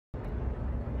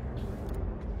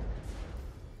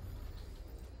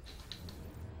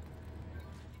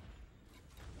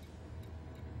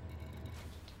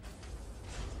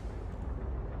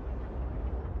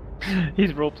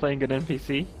He's role-playing an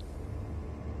NPC.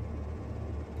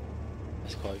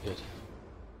 That's quite good.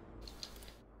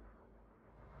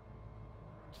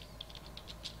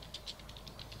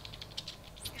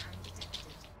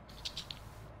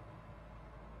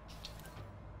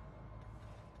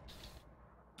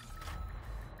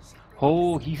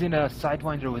 Oh, he's in a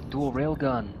Sidewinder with dual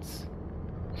railguns.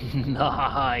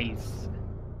 Nice.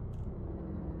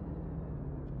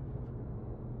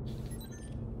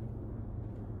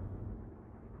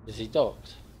 Is he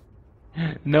docked?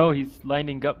 No, he's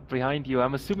lining up behind you.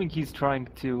 I'm assuming he's trying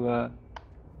to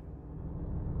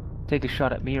take a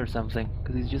shot at me or something,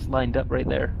 because he's just lined up right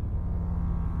there.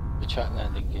 Retract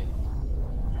landing gear.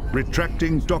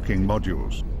 Retracting docking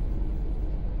modules.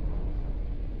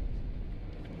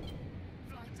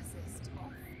 Flight assist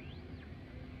off.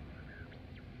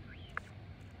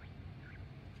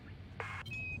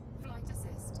 Flight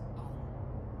assist on.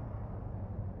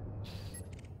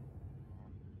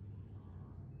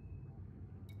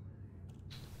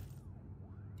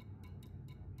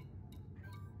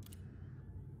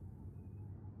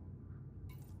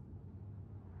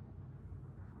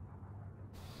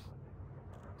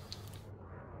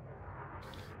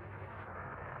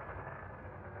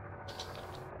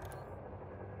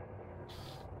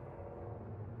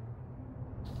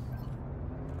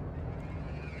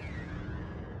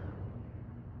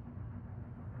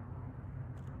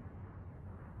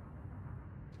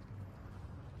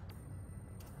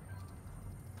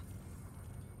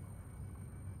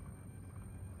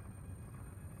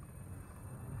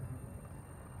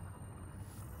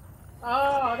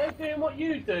 Ah, they're doing what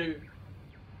you do,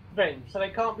 Ven, so they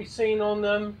can't be seen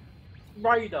on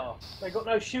radar. They've got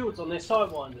no shields on their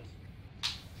sidewinders.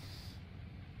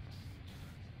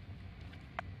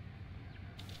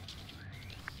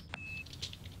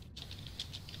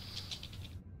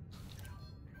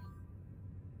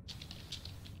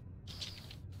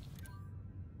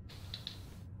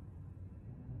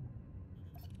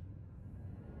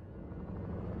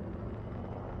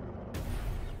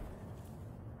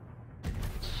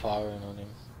 Firing on him.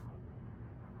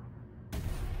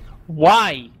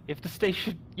 Why? If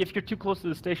you're too close to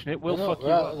the station, it will We're not, fuck we're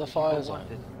you out up. of the if you fire don't zone.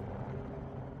 want it.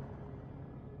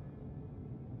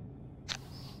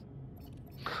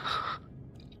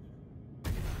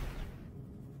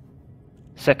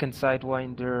 Second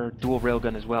Sidewinder, dual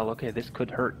railgun as well. Okay, this could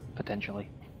hurt,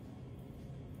 potentially.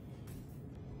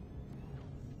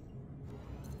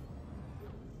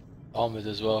 Armored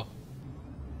as well.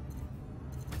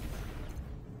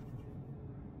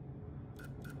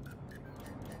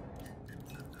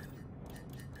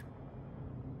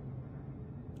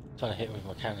 Trying to hit him with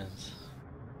my cannons.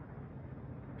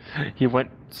 He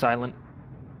went silent.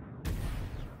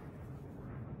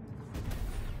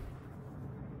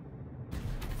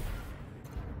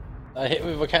 I hit him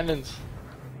with my cannons.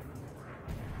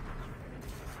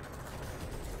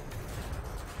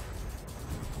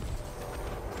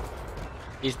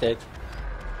 He's dead.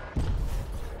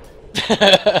 He's gone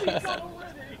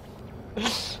already! I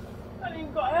haven't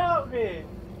even got out of here!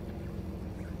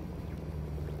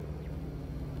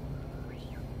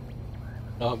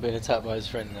 No, I'm being attacked by his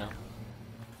friend now.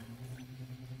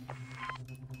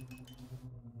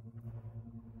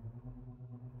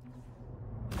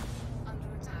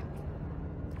 Under attack.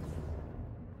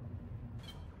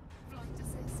 Flight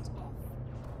assist off.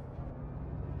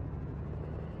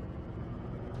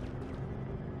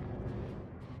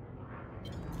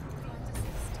 Flight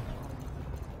assist on.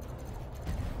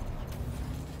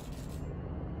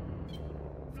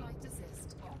 Flight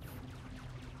assist off.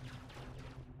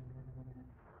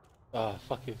 Ah,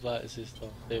 fucking flight assist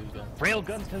off. There we go.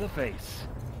 Railgun to the face.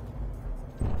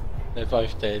 They're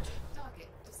both dead. Target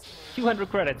destroyed. 200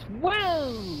 credits.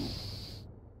 Whoa!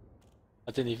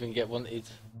 I didn't even get wanted.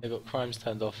 They got crimes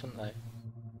turned off, haven't they?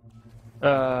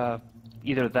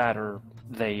 Either that or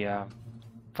they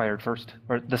fired first,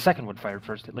 or the second one fired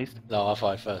first at least. No, I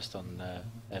fired first on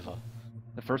Ever.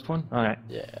 The first one. All right.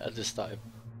 Yeah, I just started.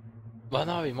 Well,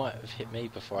 no, he might have hit me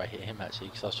before I hit him actually,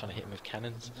 because I was trying to hit him with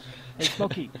cannons. Hey,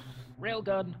 Smokey,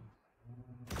 railgun.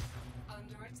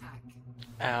 Under attack.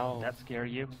 Ow. That scare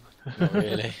you? Not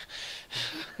really.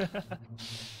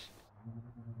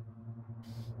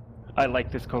 I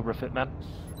like this Cobra fit, man.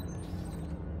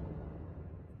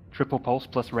 Triple pulse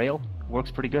plus rail works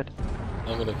pretty good.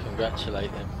 I'm going to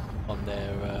congratulate them on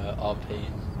their RP.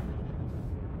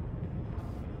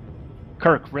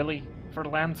 Kirk, really? For the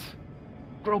lands?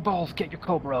 Grow balls, get your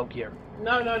Cobra out here.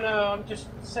 No, I'm just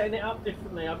setting it up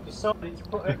differently. I've decided to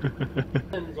put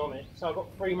cannons on it, so I've got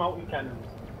 3 multi-cannons.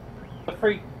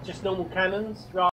 3 just normal cannons, rather